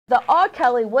the R.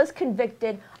 Kelly was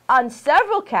convicted on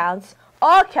several counts.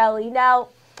 R. Kelly, now,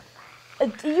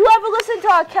 do you ever listen to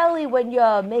R. Kelly when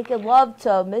you're making love to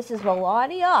Mrs.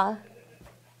 Melania?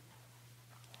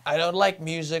 I don't like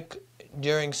music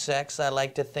during sex. I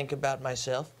like to think about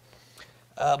myself.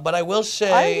 But I will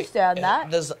say, I understand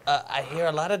that. I hear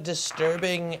a lot of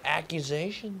disturbing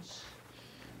accusations,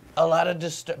 a lot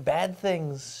of bad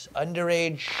things,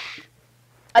 underage.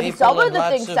 I mean, some of the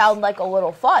things sound like a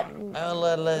little fun. A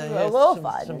little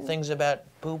fun. Some things about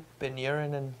poop and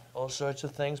urine and all sorts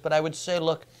of things. But I would say,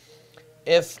 look,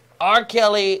 if R.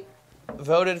 Kelly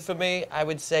voted for me, I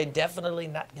would say definitely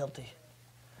not guilty.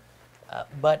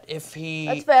 But if he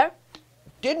That's fair.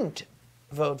 didn't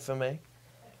vote for me,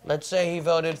 let's say he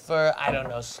voted for, I don't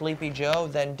know, Sleepy Joe,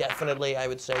 then definitely I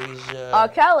would say he's R.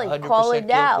 Kelly, 100% call it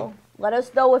now. guilty. Let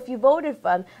us know if you voted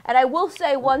for him. And I will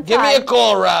say one Give time. me a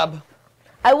call, Rob.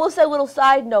 I will say a little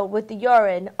side note with the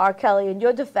urine, R. Kelly, in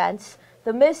your defense.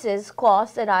 The Mrs.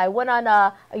 Claus and I went on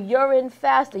a urine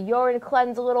fast, a urine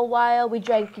cleanse a little while. We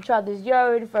drank each other's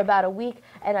urine for about a week,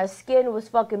 and our skin was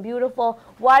fucking beautiful.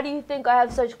 Why do you think I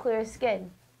have such clear skin?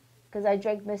 Because I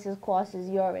drank Mrs. Claus's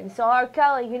urine. So R.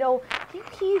 Kelly, you know,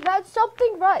 he had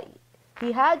something right.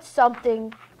 He had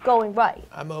something going right.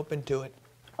 I'm open to it.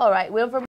 All right, we went from